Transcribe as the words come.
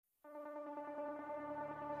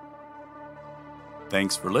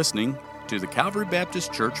Thanks for listening to the Calvary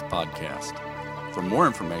Baptist Church podcast. For more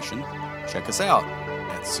information, check us out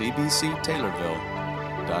at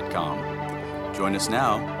cbctaylorville.com. Join us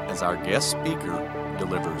now as our guest speaker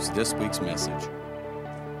delivers this week's message.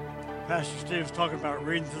 Pastor Steve was talking about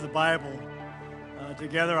reading through the Bible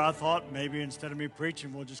together. I thought maybe instead of me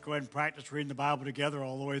preaching, we'll just go ahead and practice reading the Bible together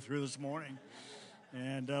all the way through this morning.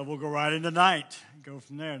 And we'll go right into night and go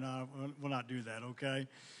from there. No, we'll not do that, okay?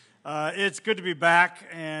 It's good to be back,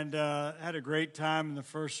 and had a great time in the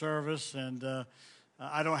first service. And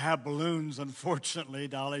I don't have balloons, unfortunately.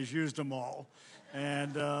 Dolly's used them all.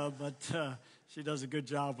 And but she does a good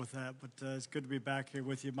job with that. But it's good to be back here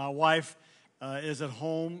with you. My wife is at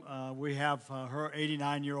home. We have her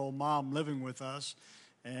 89-year-old mom living with us,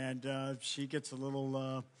 and she gets a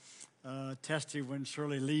little testy when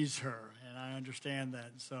Shirley leaves her, and I understand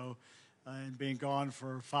that. So, and being gone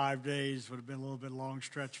for 5 days would have been a little bit long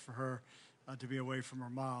stretch for her to be away from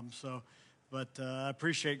her mom. So, but I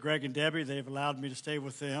appreciate Greg and Debbie. They've allowed me to stay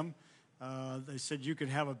with them. They said you can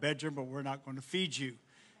have a bedroom, but we're not going to feed you,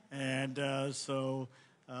 and so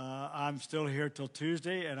I'm still here till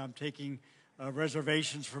Tuesday, and I'm taking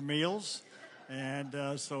reservations for meals.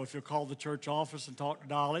 And so if you'll call the church office and talk to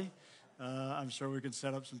Dolly, I'm sure we can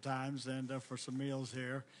set up some times and for some meals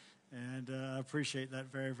here. And I appreciate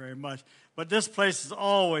that very, very much. But this place has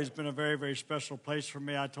always been a very, very special place for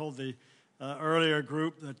me. I told the earlier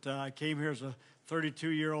group that I came here as a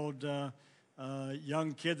 32-year-old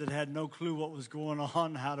young kid that had no clue what was going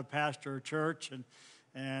on, how to pastor a church.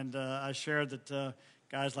 And I shared that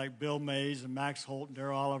guys like Bill Mays and Max Holt and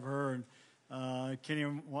Darrell Oliver and Kenny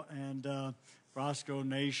and Roscoe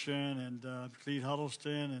Nation and Clete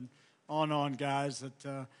Huddleston and on guys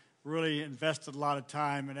that really invested a lot of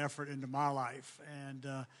time and effort into my life, and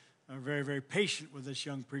are very, very patient with this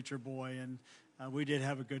young preacher boy. And we did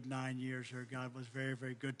have a good 9 years here. God was very,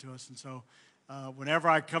 very good to us. And so whenever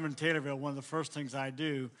I come in Taylorville, one of the first things I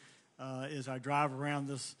do is I drive around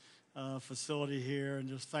this facility here and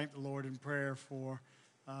just thank the Lord in prayer for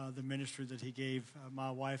the ministry that he gave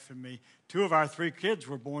my wife and me. 2 of our 3 kids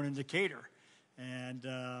were born in Decatur. And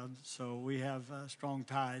so we have strong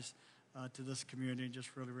ties to this community, and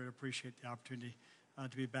just really, really appreciate the opportunity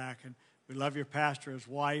to be back. And we love your pastor, his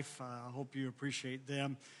wife. I hope you appreciate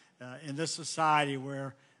them. In this society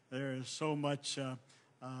where there is so much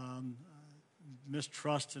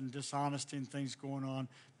mistrust and dishonesty and things going on,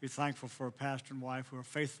 be thankful for a pastor and wife who are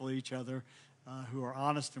faithful to each other, who are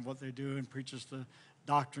honest in what they do and preaches the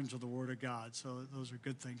doctrines of the Word of God. So those are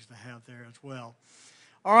good things to have there as well.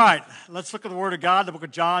 All right, let's look at the Word of God, the book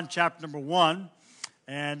of John, chapter number 1.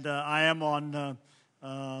 And I am on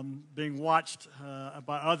being watched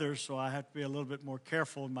by others, so I have to be a little bit more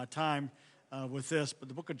careful in my time with this. But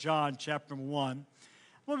the book of John, chapter number 1. I'm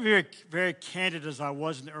going to be very, very candid as I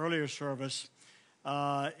was in the earlier service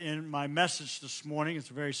in my message this morning. It's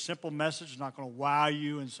a very simple message. It's not going to wow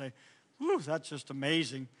you and say, whew, that's just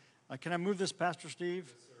amazing. Can I move this, Pastor Steve?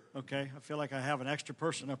 Yes, sir. Okay, I feel like I have an extra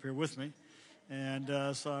person up here with me. And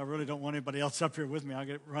so I really don't want anybody else up here with me. I'll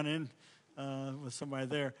get run in with somebody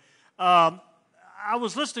there. I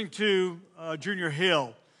was listening to Junior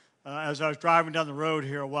Hill as I was driving down the road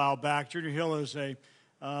here a while back. Junior Hill is a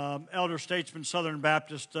elder statesman, Southern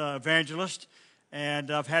Baptist evangelist, and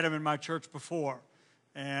I've had him in my church before.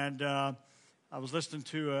 And I was listening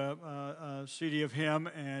to a CD of him,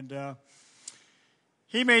 and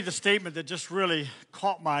he made the statement that just really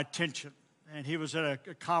caught my attention. And he was at a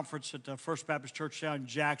conference at the First Baptist Church down in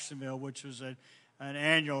Jacksonville, which is an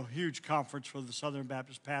annual huge conference for the Southern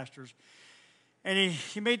Baptist pastors. And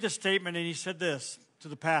he made this statement, and he said this to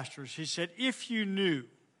the pastors. He said, if you knew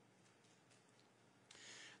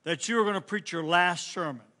that you were going to preach your last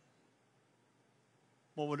sermon,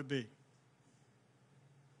 what would it be?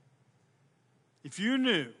 If you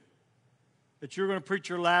knew that you were going to preach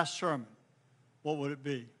your last sermon, what would it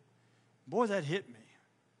be? Boy, that hit me.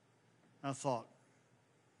 I thought,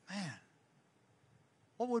 man,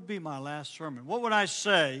 what would be my last sermon? What would I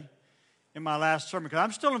say in my last sermon? Because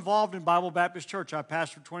I'm still involved in Bible Baptist Church. I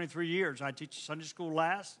pastored 23 years. I teach a Sunday school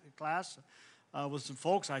class with some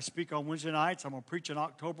folks. I speak on Wednesday nights. I'm going to preach in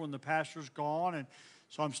October when the pastor's gone. And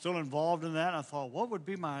so I'm still involved in that. And I thought, what would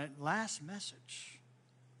be my last message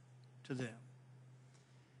to them?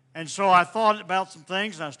 And so I thought about some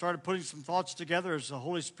things, and I started putting some thoughts together as the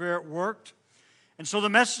Holy Spirit worked. And so the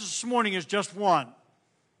message this morning is just one.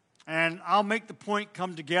 And I'll make the point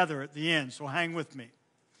come together at the end, so hang with me.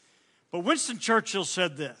 But Winston Churchill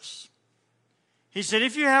said this. He said,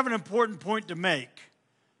 if you have an important point to make,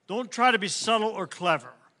 don't try to be subtle or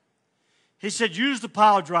clever. He said, use the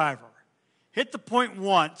pile driver. hit the point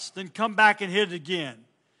once, then come back and hit it again,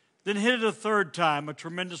 then hit it a third time, a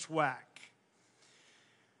tremendous whack.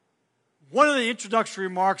 One of the introductory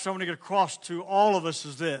remarks I want to get across to all of us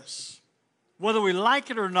is this. Whether we like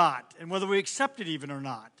it or not, and whether we accept it even or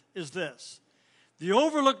not, is this. The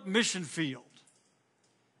overlooked mission field.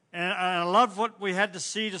 And I love what we had to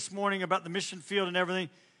see this morning about the mission field and everything.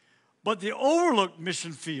 But the overlooked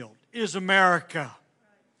mission field is America.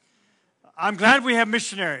 I'm glad we have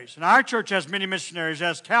missionaries. And our church has many missionaries,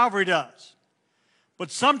 as Calvary does.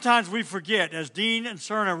 But sometimes we forget, as Dean and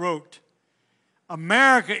Cerna wrote,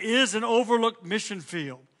 America is an overlooked mission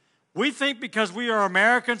field. We think because we are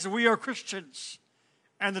Americans and we are Christians.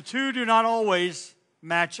 And the two do not always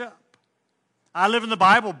match up. I live in the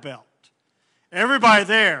Bible Belt. Everybody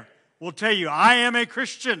there will tell you, I am a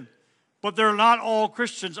Christian, but they're not all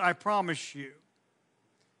Christians, I promise you.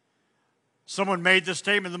 Someone made this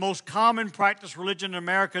statement, the most common practiced religion in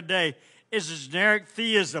America today is a generic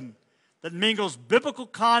theism that mingles biblical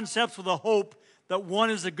concepts with a hope that one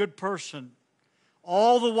is a good person,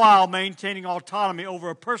 all the while maintaining autonomy over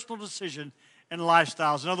a personal decision and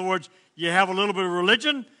lifestyles. In other words, you have a little bit of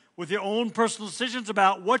religion with your own personal decisions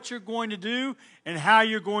about what you're going to do and how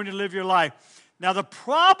you're going to live your life. Now, the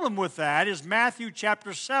problem with that is Matthew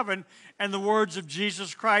chapter 7 and the words of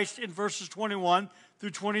Jesus Christ in verses 21 through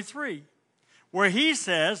 23, where he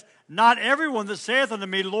says, not everyone that saith unto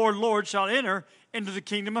me, Lord, Lord, shall enter into the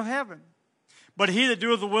kingdom of heaven, but he that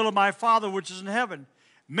doeth the will of my Father which is in heaven.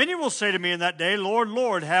 Many will say to me in that day, Lord,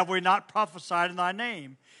 Lord, have we not prophesied in thy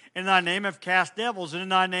name? In thy name have cast devils, and in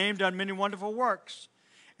thy name done many wonderful works.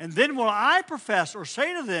 And then will I profess or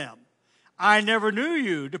say to them, I never knew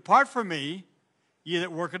you. Depart from me, ye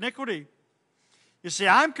that work iniquity. You see,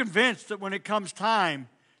 I'm convinced that when it comes time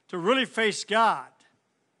to really face God,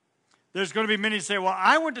 there's going to be many who say, well,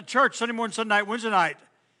 I went to church Sunday morning, Sunday night, Wednesday night.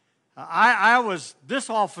 I was this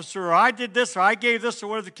officer, or I did this, or I gave this, or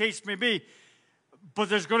whatever the case may be. But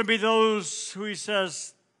there's going to be those who he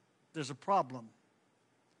says, there's a problem.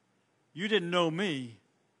 You didn't know me,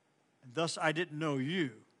 and thus I didn't know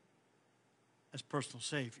you as personal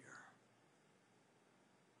Savior.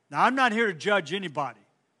 Now, I'm not here to judge anybody,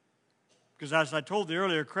 because as I told the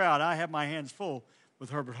earlier crowd, I have my hands full with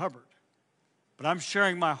Herbert Hubbard. But I'm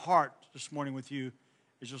sharing my heart this morning with you,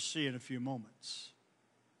 as you'll see in a few moments.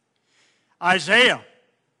 Isaiah,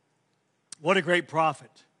 what a great prophet.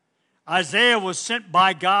 Isaiah was sent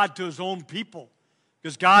by God to his own people,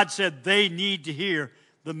 because God said they need to hear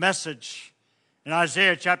the message. In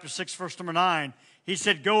Isaiah chapter 6, verse number 9, he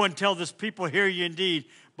said, go and tell this people, hear ye indeed,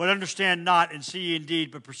 but understand not, and see ye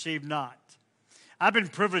indeed, but perceive not. I've been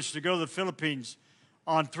privileged to go to the Philippines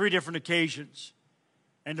on 3 different occasions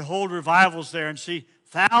and to hold revivals there and see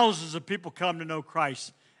thousands of people come to know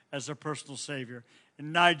Christ as their personal Savior.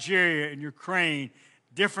 In Nigeria, in Ukraine,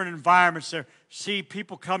 different environments there, see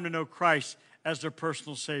people come to know Christ as their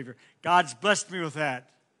personal Savior. God's blessed me with that.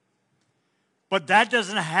 But that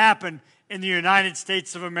doesn't happen in the United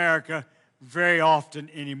States of America very often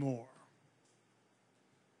anymore.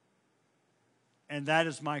 And that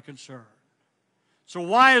is my concern. So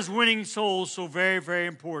why is winning souls so very, very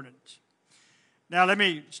important? Now let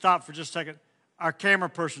me stop for just a second. Our camera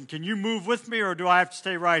person, can you move with me, or do I have to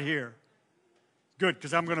stay right here? Good,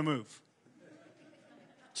 because I'm going to move.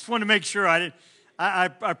 Just wanted to make sure I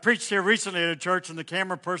preached here recently at a church, and the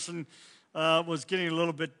camera person was getting a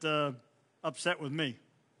little bit upset with me.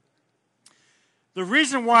 The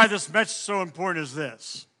reason why this message is so important is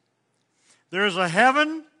this. There is a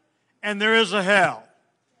heaven and there is a hell.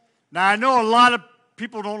 Now, I know a lot of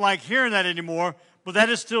people don't like hearing that anymore, but that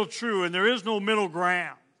is still true, and there is no middle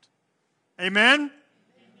ground. Amen? Amen.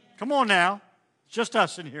 Come on now. It's just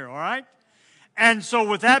us in here, all right? And so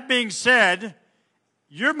with that being said,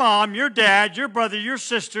 your mom, your dad, your brother, your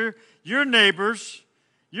sister, your neighbors,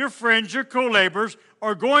 your friends, your co-laborers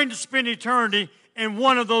are going to spend eternity in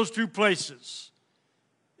one of those 2 places.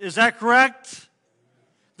 Is that correct?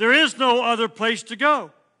 There is no other place to go.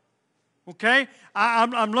 Okay?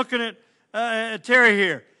 I'm looking at Terry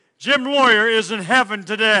here. Jim Lawyer is in heaven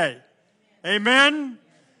today. Amen?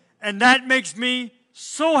 And that makes me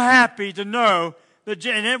so happy to know that,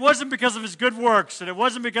 and it wasn't because of his good works, and it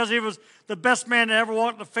wasn't because he was the best man to ever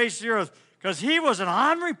walk the face of the earth, because he was an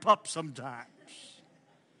ornery pup sometimes.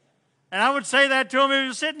 And I would say that to him if he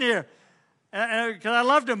was sitting here, because I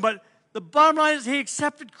loved him. But the bottom line is he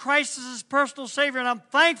accepted Christ as his personal Savior, and I'm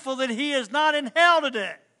thankful that he is not in hell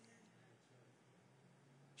today.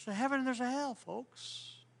 There's a heaven and there's a hell, folks.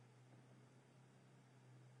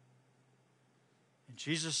 And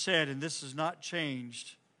Jesus said, and this has not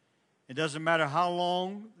changed, it doesn't matter how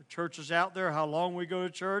long the church is out there, how long we go to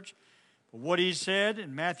church, But what he said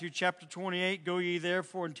in Matthew chapter 28, go ye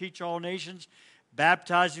therefore and teach all nations,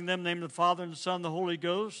 baptizing them in the name of the Father and the Son and the Holy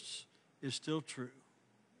Ghost, is still true.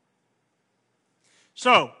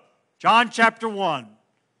 So, John chapter 1,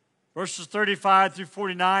 verses 35 through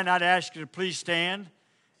 49, I'd ask you to please stand.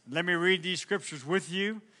 And let me read these scriptures with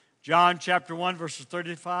you. John chapter 1, verses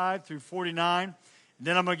 35 through 49. And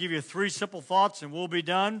then I'm going to give you 3 simple thoughts and we'll be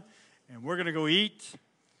done. And we're going to go eat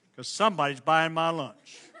because somebody's buying my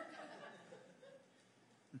lunch.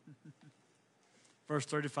 Verse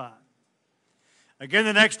 35. Again,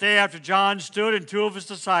 the next day after John stood and 2 of his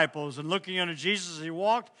disciples, and looking unto Jesus as he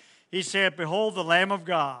walked, he said, behold, the Lamb of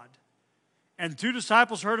God. And 2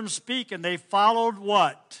 disciples heard him speak, and they followed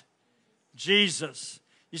what? Jesus.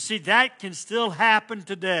 You see, that can still happen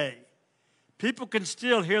today. People can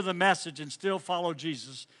still hear the message and still follow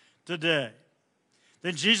Jesus today.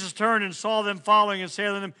 Then Jesus turned and saw them following, and said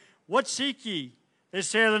unto them, what seek ye? They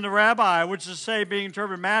said unto the Rabbi, which is to say, being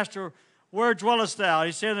interpreted, Master, where dwellest thou?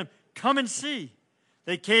 He said to them, come and see.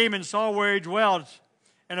 They came and saw where he dwelt,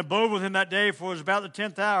 and abode with him that day, for it was about the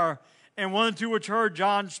 10th hour. And one of the 2 which heard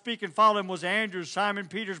John speak and followed him was Andrew, Simon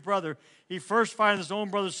Peter's brother. He first finding his own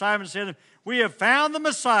brother Simon, said to him, we have found the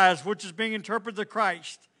Messiah, which is being interpreted the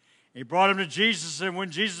Christ. He brought him to Jesus, and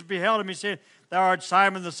when Jesus beheld him, he said, thou art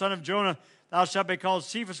Simon, the son of Jonah. Thou shalt be called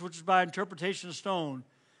Cephas, which is by interpretation of stone.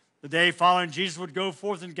 The day following, Jesus would go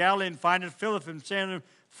forth in Galilee and findeth Philip, and saying to him,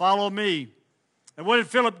 follow me. And what did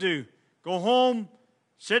Philip do? Go home,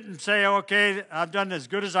 sit and say, okay, I've done as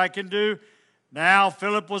good as I can do. Now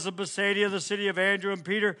Philip was a Bethsaida, the city of Andrew and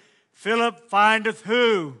Peter. Philip findeth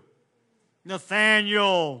who?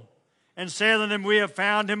 Nathanael. And saith unto him, we have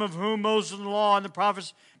found him of whom Moses and the law and the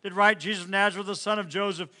prophets did write, Jesus of Nazareth, the son of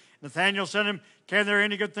Joseph. Nathanael said unto him, can there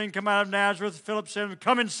any good thing come out of Nazareth? Philip said unto him,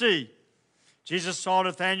 come and see. Jesus saw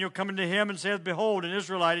Nathanael coming to him and said, behold, an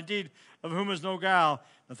Israelite indeed, of whom is no guile.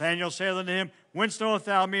 Nathanael saith unto him, whence knowest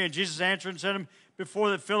thou me? And Jesus answered and said unto him,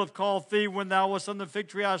 before that Philip called thee, when thou wast on the fig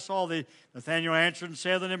tree, I saw thee. Nathanael answered and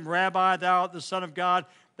said unto him, Rabbi, thou art the Son of God,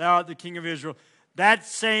 thou art the King of Israel. That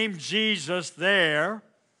same Jesus there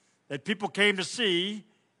that people came to see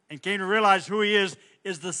and came to realize who he is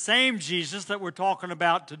the same Jesus that we're talking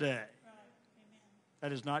about today.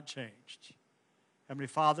 That has not changed. Heavenly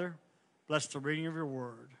Father, bless the reading of your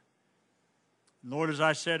word. Lord, as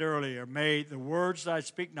I said earlier, may the words that I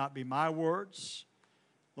speak not be my words.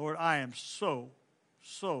 Lord, I am so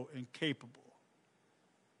incapable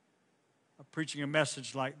of preaching a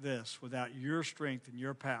message like this without your strength and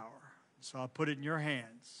your power. So I'll put it in your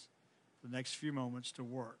hands for the next few moments to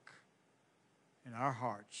work in our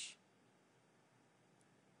hearts.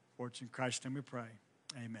 For it's in Christ's name we pray.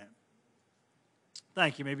 Amen.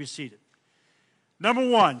 Thank you. You may be seated. Number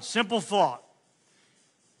 1, simple thought.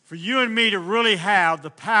 For you and me to really have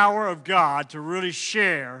the power of God to really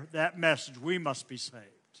share that message, we must be saved.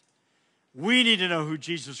 We need to know who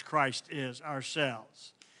Jesus Christ is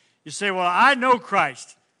ourselves. You say, well, I know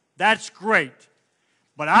Christ. That's great.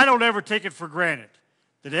 But I don't ever take it for granted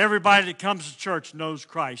that everybody that comes to church knows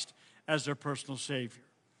Christ as their personal Savior.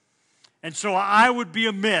 And so I would be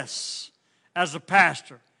amiss as a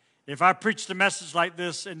pastor if I preached a message like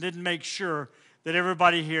this and didn't make sure that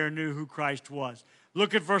everybody here knew who Christ was.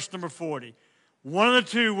 Look at verse number 40. One of the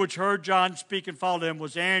 2 which heard John speak and followed him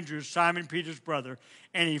was Andrew, Simon Peter's brother.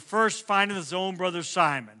 And he first findeth his own brother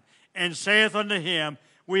Simon, and saith unto him,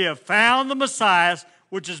 we have found the Messiah,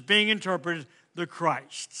 which is being interpreted the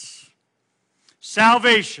Christ.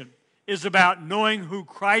 Salvation is about knowing who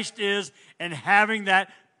Christ is and having that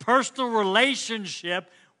personal relationship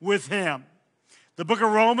with him. The book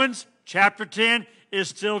of Romans, chapter 10, is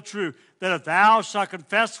still true. That if thou shalt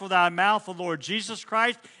confess with thy mouth the Lord Jesus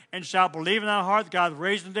Christ, and shalt believe in thy heart that God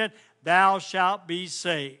raised him dead, thou shalt be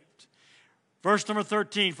saved. Verse number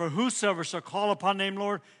 13, for whosoever shall call upon the name of the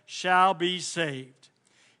Lord shall be saved.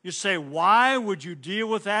 You say, why would you deal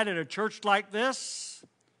with that in a church like this?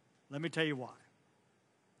 Let me tell you why.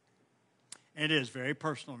 It is very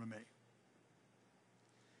personal to me.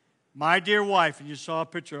 My dear wife, and you saw a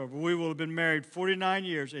picture of her, we will have been married 49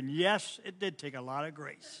 years, and yes, it did take a lot of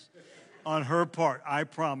grace on her part, I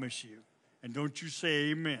promise you. And don't you say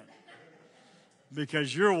amen,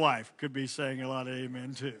 because your wife could be saying a lot of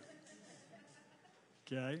amen too.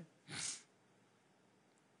 Okay?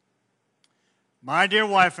 My dear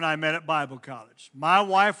wife and I met at Bible college. My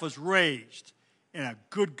wife was raised in a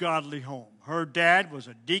good, godly home. Her dad was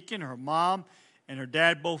a deacon. Her mom and her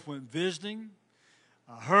dad both went visiting.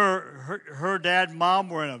 Her dad and mom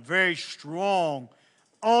were in a very strong,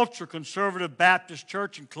 ultra-conservative Baptist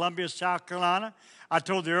church in Columbia, South Carolina. I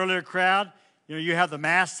told the earlier crowd, You know, you have the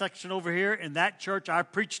mass section over here. In that church, I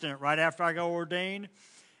preached in it right after I got ordained.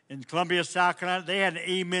 In Columbia, South Carolina, they had an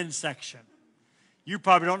amen section. You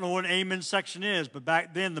probably don't know what an amen section is, but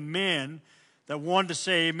back then the men that wanted to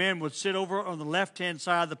say amen would sit over on the left-hand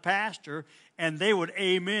side of the pastor, and they would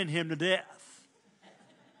amen him to death.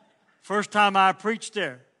 First time I preached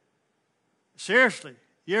there. Seriously.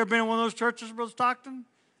 You ever been in one of those churches, Brother Stockton?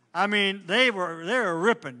 I mean, they were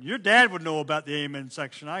ripping. Your dad would know about the amen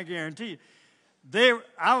section, I guarantee you.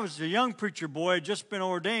 I was a young preacher boy, had just been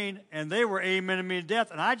ordained, and they were amening me to death,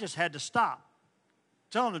 and I just had to stop.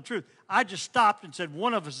 Telling the truth. I just stopped and said,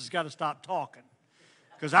 one of us has got to stop talking.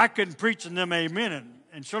 Because I couldn't preach and them amening.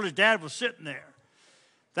 And Shirley's dad was sitting there.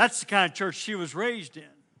 That's the kind of church she was raised in.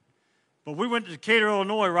 But we went to Decatur,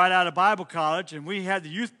 Illinois, right out of Bible college, and we had the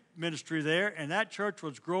youth ministry there, and that church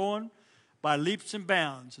was growing by leaps and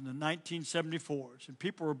bounds in the 1974s. And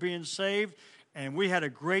people were being saved, and we had a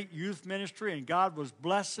great youth ministry, and God was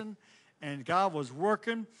blessing, and God was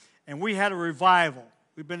working, and we had a revival.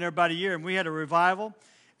 We've been there about a year, and we had a revival,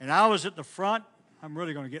 and I was at the front. I'm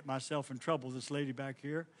really going to get myself in trouble, this lady back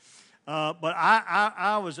here. But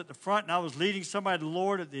I was at the front, and I was leading somebody to the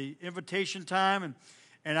Lord at the invitation time,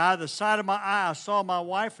 and out of the side of my eye, I saw my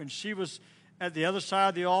wife, and she was at the other side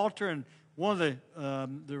of the altar, and one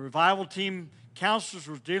of the revival team counselors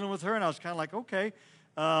was dealing with her, and I was kind of like, okay.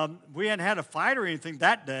 We hadn't had a fight or anything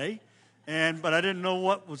that day, but I didn't know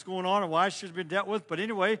what was going on or why she was being dealt with. But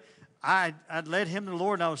anyway, I'd led him to the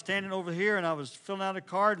Lord, and I was standing over here, and I was filling out a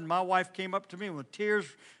card, and my wife came up to me with tears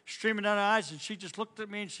streaming down her eyes, and she just looked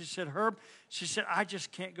at me, and she said, Herb, she said, I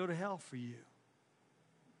just can't go to hell for you.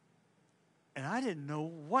 And I didn't know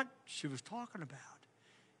what she was talking about.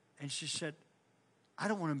 And she said, I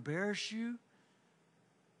don't want to embarrass you,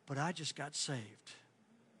 but I just got saved.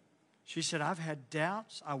 She said, I've had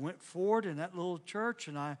doubts. I went forward in that little church,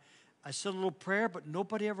 and I said a little prayer, but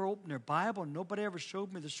nobody ever opened their Bible, and nobody ever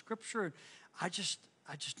showed me the Scripture. And I just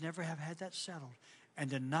never have had that settled. And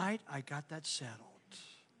tonight, I got that settled.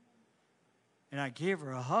 And I gave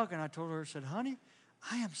her a hug, and I told her, I said, honey,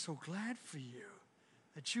 I am so glad for you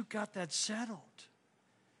that you got that settled.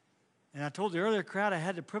 And I told the earlier crowd I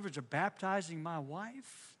had the privilege of baptizing my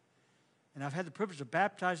wife, and I've had the privilege of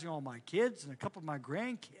baptizing all my kids and a couple of my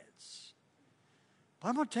grandkids. But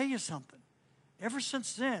I'm going to tell you something. Ever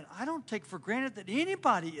since then, I don't take for granted that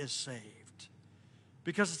anybody is saved,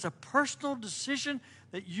 because it's a personal decision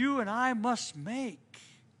that you and I must make.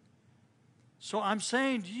 So I'm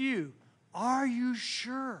saying to you, are you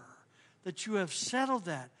sure that you have settled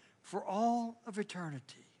that for all of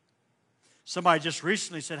eternity? Somebody just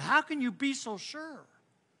recently said, how can you be so sure?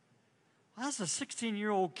 Well, I was a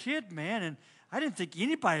 16-year-old kid, man, and I didn't think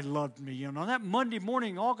anybody loved me. You know, that Monday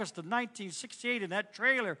morning, August of 1968, in that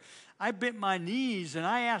trailer, I bent my knees and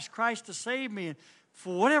I asked Christ to save me. And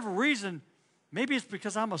for whatever reason, maybe it's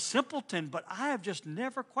because I'm a simpleton, but I have just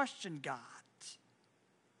never questioned God.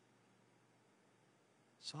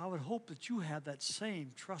 So I would hope that you have that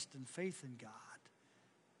same trust and faith in God,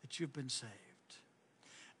 that you've been saved.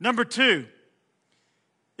 Number two,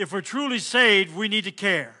 if we're truly saved, we need to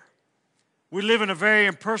care. We live in a very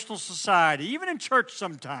impersonal society, even in church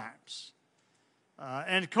sometimes.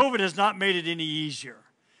 And COVID has not made it any easier.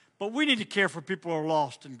 But we need to care for people who are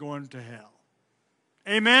lost and going to hell.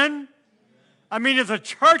 Amen? I mean, if the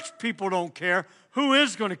church people don't care, who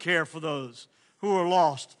is going to care for those who are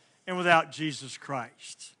lost and without Jesus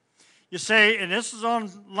Christ? You say, and this is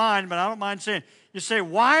online, but I don't mind saying, you say,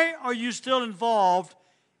 why are you still involved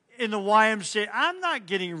in the YMCA? I'm not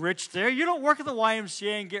getting rich there. You don't work at the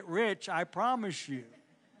YMCA and get rich, I promise you.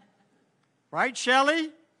 Right,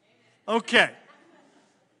 Shelley? Okay.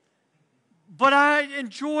 But I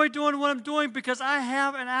enjoy doing what I'm doing because I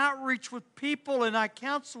have an outreach with people and I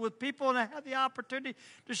counsel with people and I have the opportunity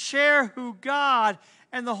to share who God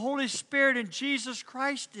and the Holy Spirit and Jesus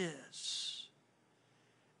Christ is.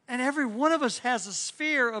 And every one of us has a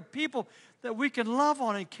sphere of people that we can love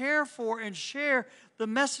on and care for and share the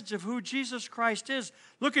message of who Jesus Christ is.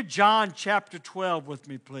 Look at John chapter 12 with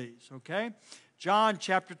me, please, okay? John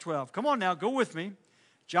chapter 12. Come on now, go with me.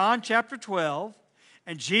 John chapter 12.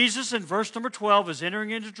 And Jesus in verse number 12 is entering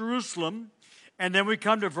into Jerusalem. And then we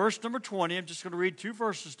come to verse number 20. I'm just going to read 2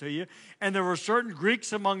 verses to you. And there were certain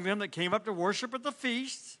Greeks among them that came up to worship at the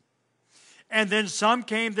feast. And then some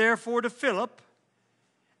came therefore to Philip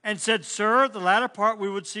and said, Sir, the latter part we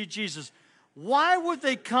would see Jesus. Why would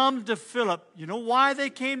they come to Philip? You know why they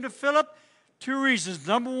came to Philip? 2 reasons.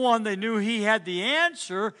 Number 1, they knew he had the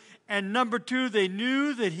answer. And number 2, they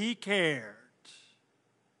knew that he cared.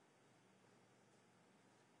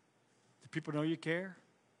 Do people know you care?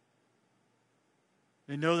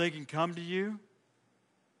 They know they can come to you?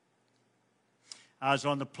 I was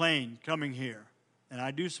on the plane coming here, and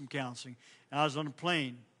I do some counseling. I was on the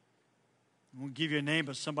plane. I won't give you a name,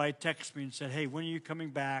 but somebody texted me and said, hey, when are you coming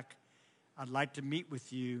back? I'd like to meet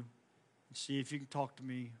with you and see if you can talk to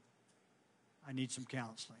me. I need some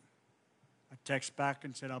counseling. I text back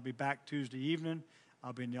and said, I'll be back Tuesday evening.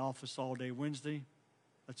 I'll be in the office all day Wednesday.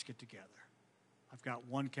 Let's get together. I've got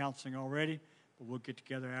one counseling already, but we'll get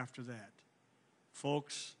together after that.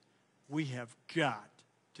 Folks, we have got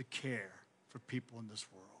to care for people in this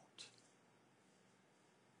world.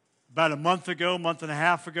 About a month and a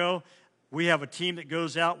half ago, we have a team that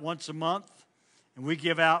goes out once a month, and we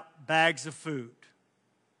give out bags of food.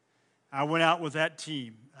 I went out with that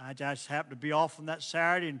team. I just happened to be off on that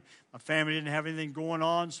Saturday, and my family didn't have anything going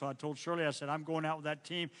on, so I told Shirley, I said, I'm going out with that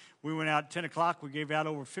team. We went out at 10 o'clock. We gave out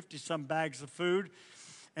over 50-some bags of food,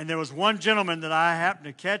 and there was one gentleman that I happened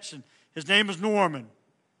to catch, and his name was Norman.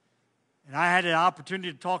 And I had the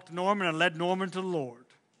opportunity to talk to Norman and led Norman to the Lord.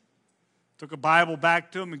 Took a Bible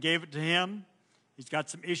back to him and gave it to him. He's got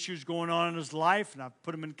some issues going on in his life, and I've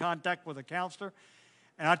put him in contact with a counselor.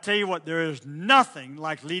 And I tell you what, there is nothing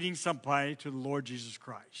like leading somebody to the Lord Jesus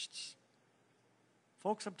Christ.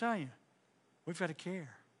 Folks, I'm telling you, we've got to care.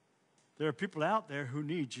 There are people out there who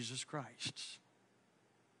need Jesus Christ.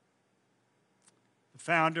 The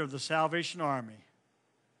founder of the Salvation Army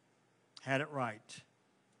had it right.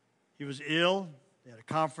 He was ill. They had a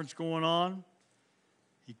conference going on.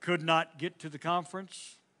 He could not get to the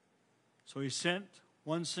conference, so he sent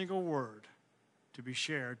one single word to be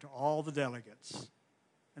shared to all the delegates.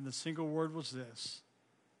 And the single word was this: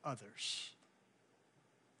 others.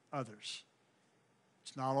 Others.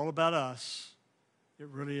 It's not all about us. It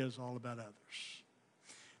really is all about others.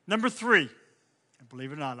 Number 3, and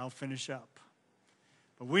believe it or not, I'll finish up.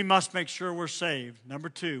 But we must make sure we're saved. Number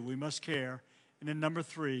 2, we must care. And then number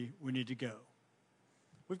 3, we need to go.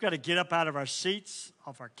 We've got to get up out of our seats,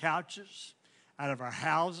 off our couches, out of our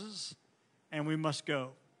houses, and we must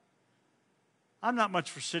go. I'm not much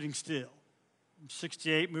for sitting still. I'm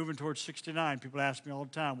 68, moving towards 69. People ask me all the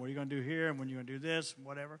time, what are you going to do here, and when are you going to do this, and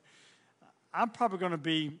whatever. I'm probably going to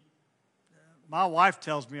be, my wife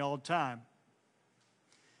tells me all the time,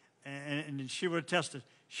 and she would attest it.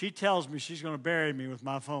 She tells me she's going to bury me with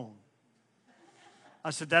my phone. I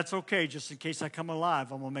said, that's okay, just in case I come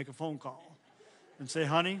alive, I'm going to make a phone call and say,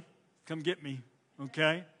 honey, come get me,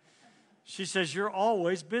 okay? She says, you're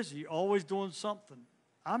always busy, always doing something.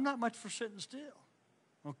 I'm not much for sitting still,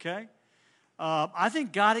 okay? I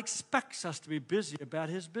think God expects us to be busy about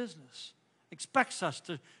His business, expects us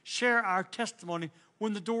to share our testimony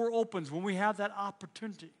when the door opens, when we have that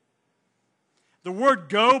opportunity. The word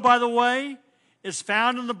go, by the way, is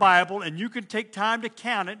found in the Bible, and you can take time to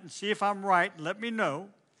count it and see if I'm right and let me know,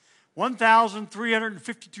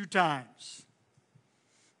 1,352 times.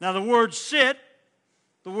 Now, the word sit,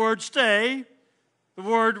 the word stay, the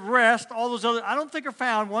word rest, all those other, I don't think are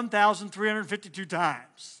found 1,352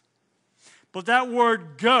 times. But that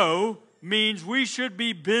word go means we should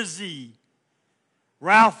be busy.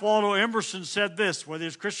 Ralph Waldo Emerson said this, whether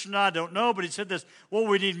he's Christian or not, I don't know, but he said this: what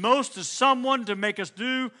we need most is someone to make us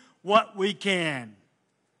do what we can.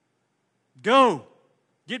 Go.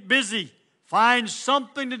 Get busy. Find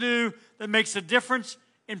something to do that makes a difference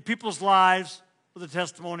in people's lives with the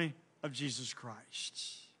testimony of Jesus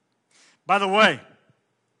Christ. By the way,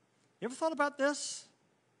 you ever thought about this?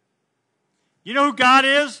 You know who God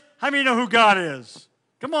is? How many know who God is?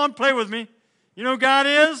 Come on, play with me. You know who God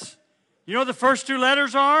is? You know what the first 2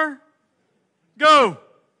 letters are? Go.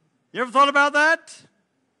 You ever thought about that?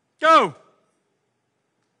 Go.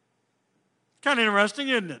 Kind of interesting,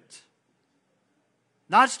 isn't it?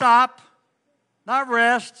 Not stop, not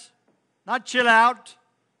rest, not chill out.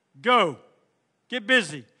 Go. Get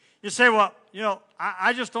busy. You say, well,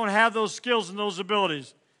 I just don't have those skills and those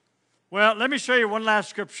abilities. Well, let me show you one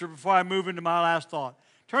last scripture before I move into my last thought.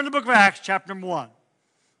 Turn to the book of Acts, chapter number 1.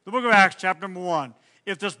 The book of Acts, chapter number 1.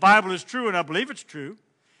 If this Bible is true, and I believe it's true,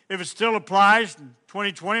 if it still applies in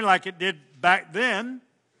 2020 like it did back then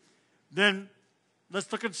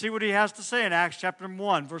let's look and see what he has to say in Acts chapter number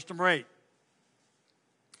 1, verse number 8.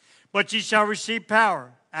 But ye shall receive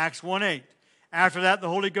power, Acts 1:8. After that, the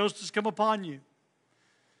Holy Ghost has come upon you.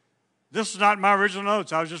 This is not in my original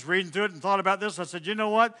notes. I was just reading through it and thought about this. I said, you know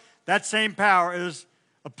what? That same power is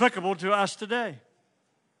applicable to us today.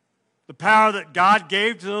 The power that God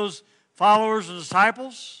gave to those followers and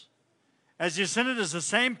disciples as He ascended is the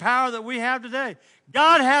same power that we have today.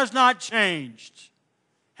 God has not changed.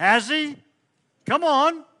 Has He? Come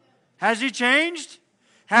on. Has He changed?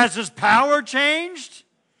 Has His power changed?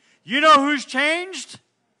 You know who's changed?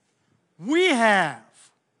 We have.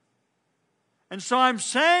 And so I'm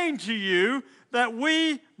saying to you that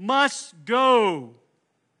we must go.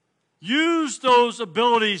 Use those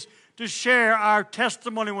abilities to share our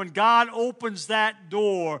testimony when God opens that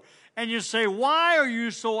door. And you say, why are you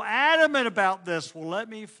so adamant about this? Well, let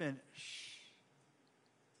me finish.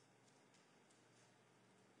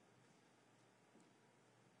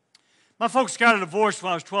 My folks got a divorce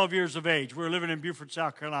when I was 12 years of age. We were living in Beaufort,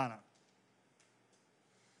 South Carolina.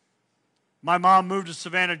 My mom moved to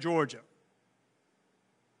Savannah, Georgia.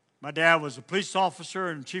 My dad was a police officer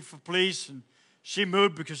and chief of police, and she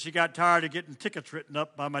moved because she got tired of getting tickets written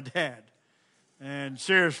up by my dad. And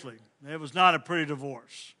seriously, it was not a pretty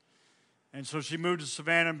divorce. And so she moved to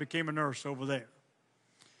Savannah and became a nurse over there.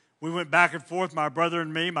 We went back and forth, my brother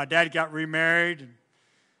and me. My dad got remarried, and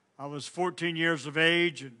I was 14 years of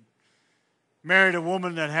age and married a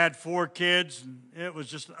woman that had 4 kids, and it was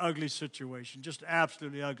just an ugly situation, just an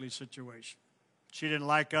absolutely ugly situation. She didn't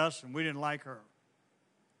like us, and we didn't like her.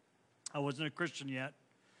 I wasn't a Christian yet.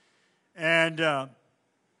 And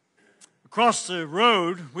across the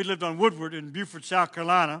road, we lived on Woodward in Beaufort, South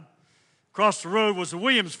Carolina. Across the road was the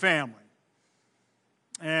Williams family.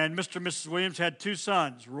 And Mr. and Mrs. Williams had 2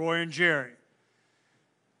 sons, Roy and Jerry.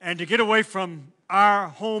 And to get away from our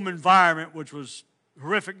home environment, which was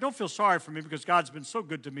horrific, don't feel sorry for me because God's been so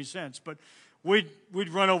good to me since, but we'd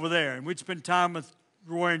run over there and we'd spend time with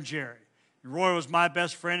Roy and Jerry. And Roy was my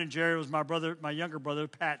best friend, and Jerry was my younger brother,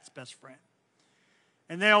 Pat's best friend.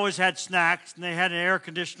 And they always had snacks, and they had an air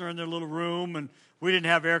conditioner in their little room, and we didn't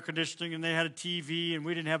have air conditioning, and they had a TV, and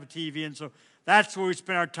we didn't have a TV, and so that's where we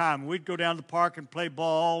spent our time. We'd go down to the park and play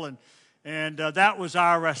ball, and that was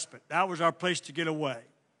our respite. That was our place to get away.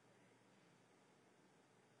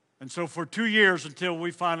 And so for 2 years, until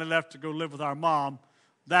we finally left to go live with our mom,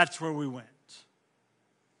 that's where we went.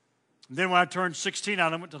 And then when I turned 16,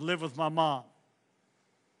 I went to live with my mom.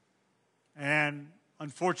 And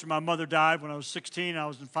unfortunately, my mother died when I was 16. I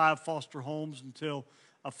was in 5 foster homes until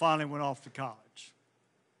I finally went off to college.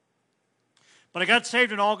 But I got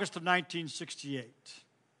saved in August of 1968.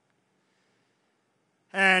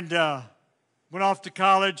 And went off to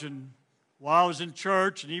college, and while I was in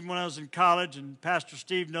church, and even when I was in college, and Pastor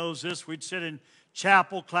Steve knows this, we'd sit in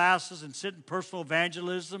chapel classes and sit in personal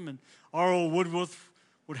evangelism, and R.O. Woodworth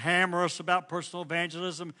would hammer us about personal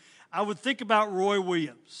evangelism. I would think about Roy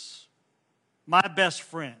Williams, my best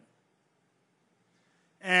friend.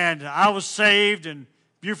 And I was saved, and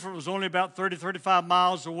Beaufort was only about 30, 35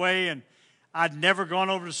 miles away, and I'd never gone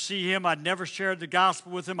over to see him. I'd never shared the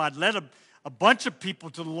gospel with him. I'd led a bunch of people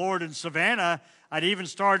to the Lord in Savannah. I'd even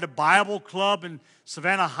started a Bible club in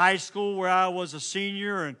Savannah High School where I was a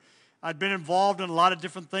senior, and I'd been involved in a lot of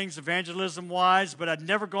different things evangelism-wise, but I'd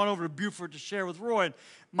never gone over to Beaufort to share with Roy.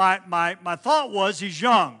 My thought was, he's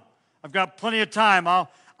young. I've got plenty of time.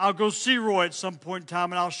 I'll go see Roy at some point in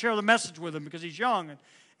time, and I'll share the message with him because he's young.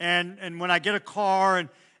 And when I get a car and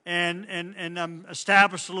I'm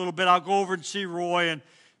established a little bit, I'll go over and see Roy and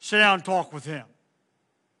sit down and talk with him.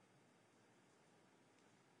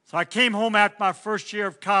 So I came home after my first year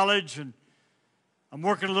of college, and I'm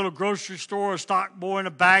working at a little grocery store, a stock boy and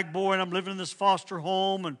a bag boy, and I'm living in this foster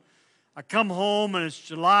home. And I come home, and it's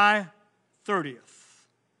July 30th.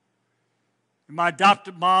 And my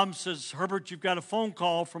adopted mom says, "Herbert, you've got a phone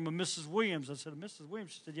call from a Mrs. Williams." I said, "A Mrs.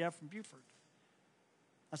 Williams?" She said, "Yeah, from Beaufort."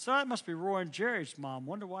 I said, "That must be Roy and Jerry's mom.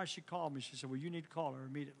 Wonder why she called me." She said, "Well, you need to call her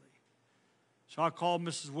immediately." So I called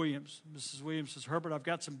Mrs. Williams. Mrs. Williams says, "Herbert, I've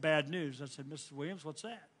got some bad news." I said, "Mrs. Williams, what's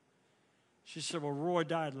that?" She said, "Well, Roy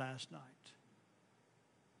died last night."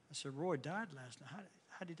 I said, "Roy died last night?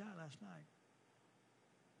 How did he die last night?"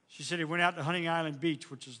 She said he went out to Hunting Island Beach,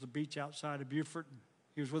 which is the beach outside of Beaufort. And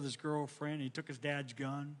he was with his girlfriend. He took his dad's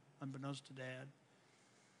gun, unbeknownst to Dad.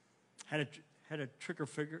 Had a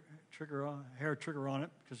hair trigger on it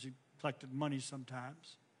because he collected money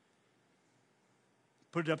sometimes.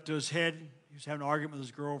 Put it up to his head. He was having an argument with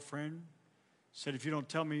his girlfriend. Said, "If you don't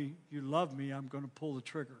tell me you love me, I'm going to pull the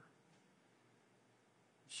trigger."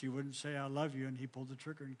 She wouldn't say, "I love you," and he pulled the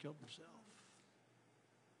trigger and killed himself.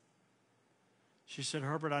 She said,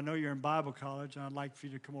 "Herbert, I know you're in Bible college, and I'd like for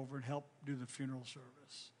you to come over and help do the funeral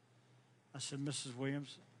service." I said, "Mrs.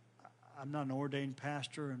 Williams, I'm not an ordained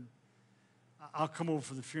pastor, and I'll come over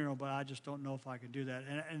for the funeral, but I just don't know if I can do that."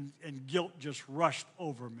 And guilt just rushed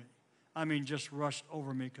over me. I mean, just rushed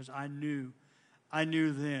over me because I knew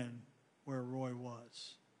then where Roy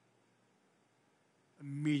was.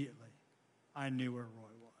 Immediately, I knew where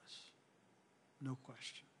Roy was. No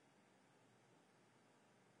question.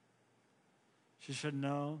 She said,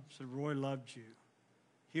 "No." I said, "Roy loved you.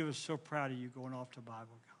 He was so proud of you going off to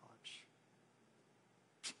Bible college."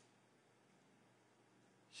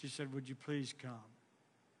 She said, "Would you please come?"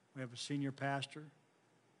 We have a senior pastor,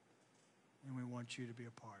 and we want you to be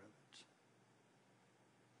a part of it.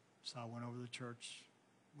 So I went over to the church,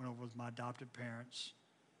 went over with my adopted parents,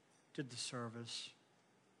 did the service.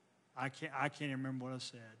 I can't even remember what I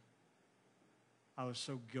said. I was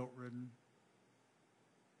so guilt-ridden,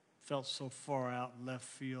 felt so far out in left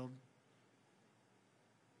field.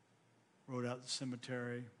 Rode out the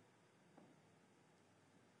cemetery.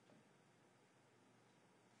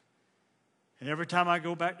 And every time I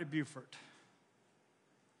go back to Beaufort,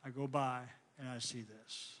 I go by and I see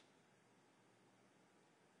this.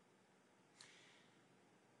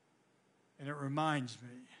 And it reminds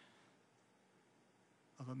me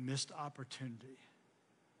of a missed opportunity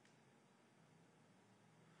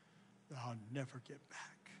that I'll never get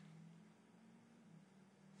back.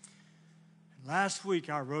 And last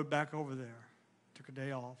week I rode back over there. Took a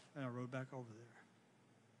day off and I rode back over there.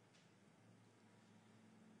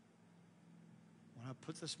 When I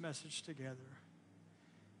put this message together,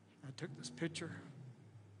 I took this picture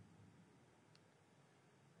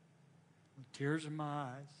with tears in my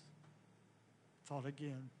eyes, thought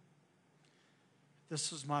again,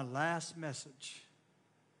 this is my last message.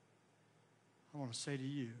 I want to say to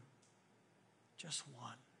you, just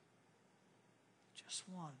one. Just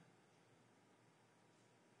one.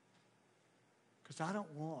 Because I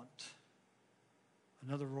don't want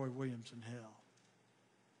another Roy Williams in hell.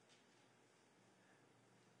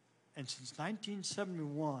 And since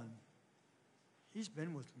 1971, he's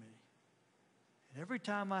been with me. And every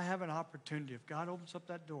time I have an opportunity, if God opens up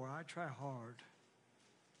that door, I try hard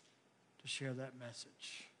to share that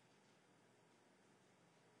message.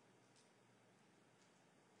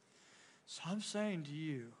 So I'm saying to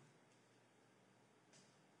you,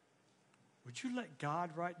 would you let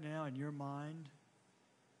God right now in your mind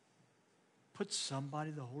put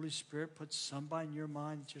somebody, the Holy Spirit, put somebody in your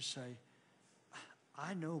mind that you say,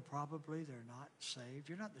 I know probably they're not saved.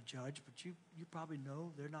 You're not the judge, but you probably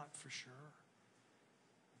know they're not for sure.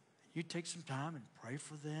 You take some time and pray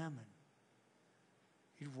for them, and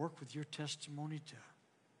you'd work with your testimony to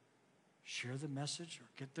share the message or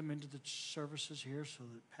get them into the services here so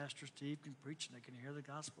that Pastor Steve can preach and they can hear the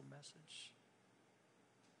gospel message.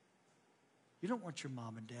 You don't want your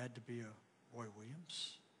mom and dad to be a Roy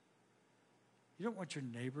Williams. You don't want your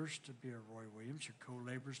neighbors to be a Roy Williams, your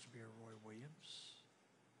co-laborers to be a Roy Williams.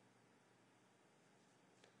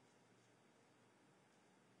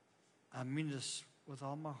 I mean this with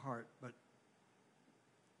all my heart, but,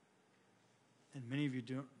 and many of you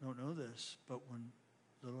don't know this, but when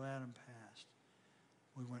little Adam passed,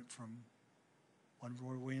 we went from one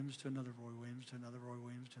Roy Williams to another Roy Williams to another Roy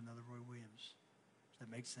Williams to another Roy Williams. Does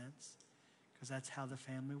that make sense? Because that's how the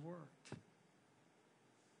family worked.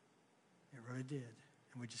 It really did.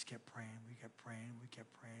 And we just kept praying. We kept praying. We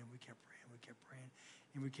kept praying. We kept praying. We kept praying.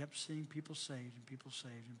 And we kept seeing people saved and people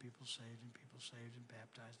saved and people saved and people saved and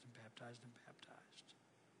baptized and baptized and baptized.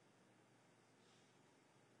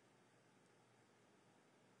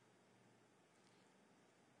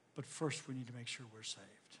 But first, we need to make sure we're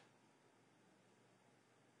saved.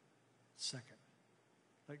 Second,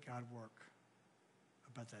 let God work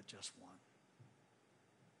about that just one.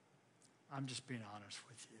 I'm just being honest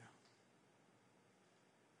with you.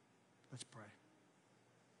 Let's pray.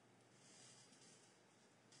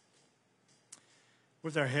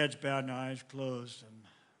 With our heads bowed and eyes closed, and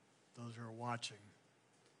those who are watching,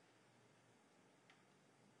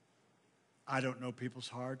 I don't know people's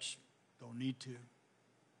hearts, don't need to.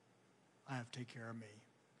 I have to take care of me.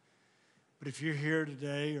 But if you're here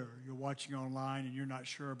today or you're watching online and you're not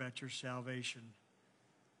sure about your salvation,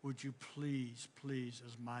 would you please, please,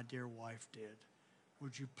 as my dear wife did,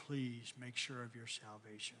 would you please make sure of your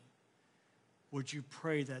salvation? Would you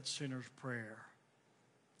pray that sinner's prayer?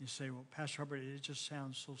 You say, well, Pastor Hubbard, it just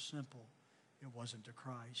sounds so simple. It wasn't to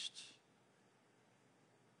Christ.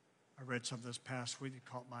 I read something this past week that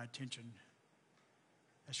caught my attention.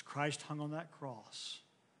 As Christ hung on that cross,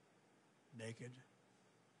 naked,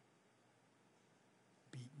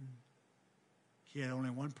 beaten, he had only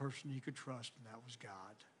one person he could trust, and that was God.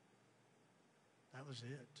 That was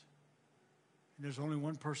it. And there's only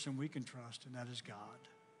one person we can trust, and that is God,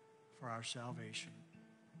 for our salvation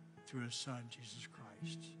through his Son, Jesus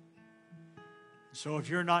Christ. And so if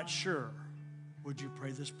you're not sure, would you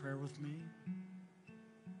pray this prayer with me?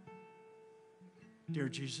 Dear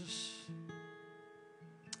Jesus,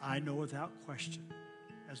 I know without question,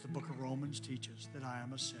 as the book of Romans teaches, that I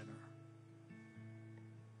am a sinner.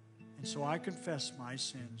 And so I confess my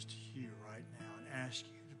sins to you right now and ask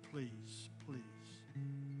you to please, please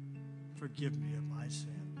forgive me of my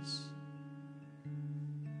sins.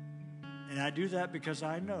 And I do that because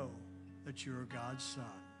I know that you are God's Son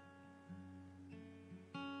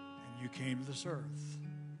You came to this earth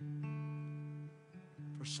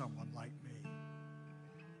for someone like me.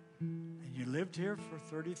 And you lived here for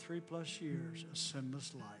 33 plus years, a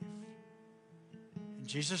sinless life. And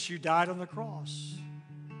Jesus, you died on the cross.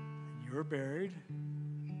 And you were buried.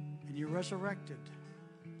 And you resurrected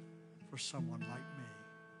for someone like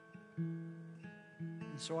me.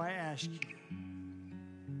 And so I ask you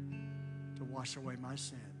to wash away my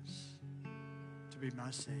sins, to be my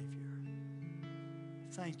Savior.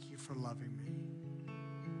 Thank you for loving me.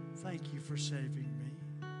 Thank you for saving me.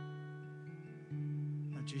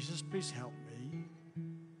 Now, Jesus, please help me.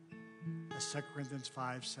 As 2 Corinthians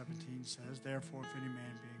 5:17 says, therefore, if any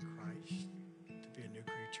man be in Christ, to be a new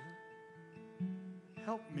creature,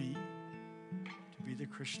 help me to be the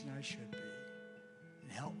Christian I should be.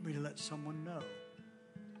 And help me to let someone know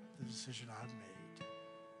the decision I've made.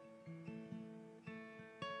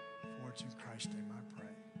 For it's in Christ's name I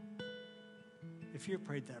pray. If you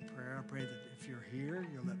prayed that prayer, I pray that if you're here,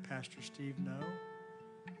 you'll let Pastor Steve know.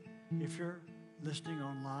 If you're listening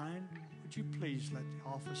online, would you please let the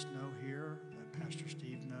office know here, let Pastor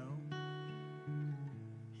Steve know.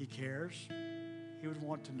 He cares. He would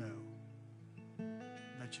want to know.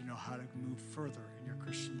 Let you know how to move further in your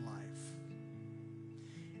Christian life.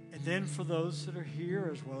 And then for those that are here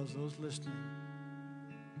as well as those listening,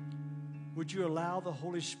 would you allow the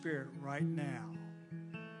Holy Spirit right now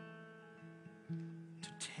to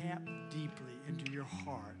tap deeply into your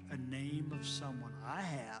heart a name of someone? I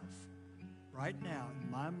have right now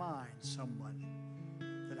in my mind someone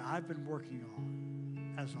that I've been working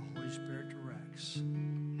on as the Holy Spirit directs.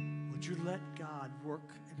 Would you let God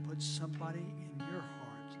work and put somebody in your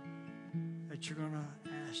heart that you're going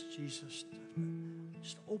to ask Jesus to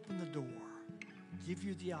just open the door, give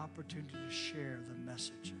you the opportunity to share the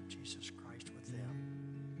message of Jesus Christ with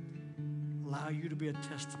them, allow you to be a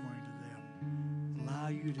testimony to them, allow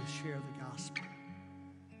you to share the gospel.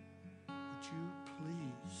 Would you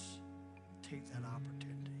please take that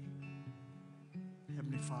opportunity?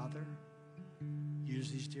 Heavenly Father, use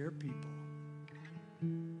these dear people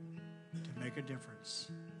to make a difference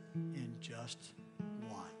in just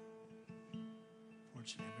one. For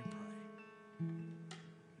its name we pray.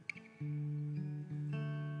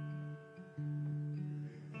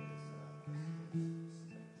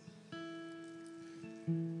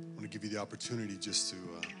 I want to give you the opportunity just to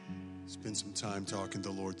spend some time talking to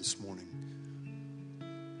the Lord this morning.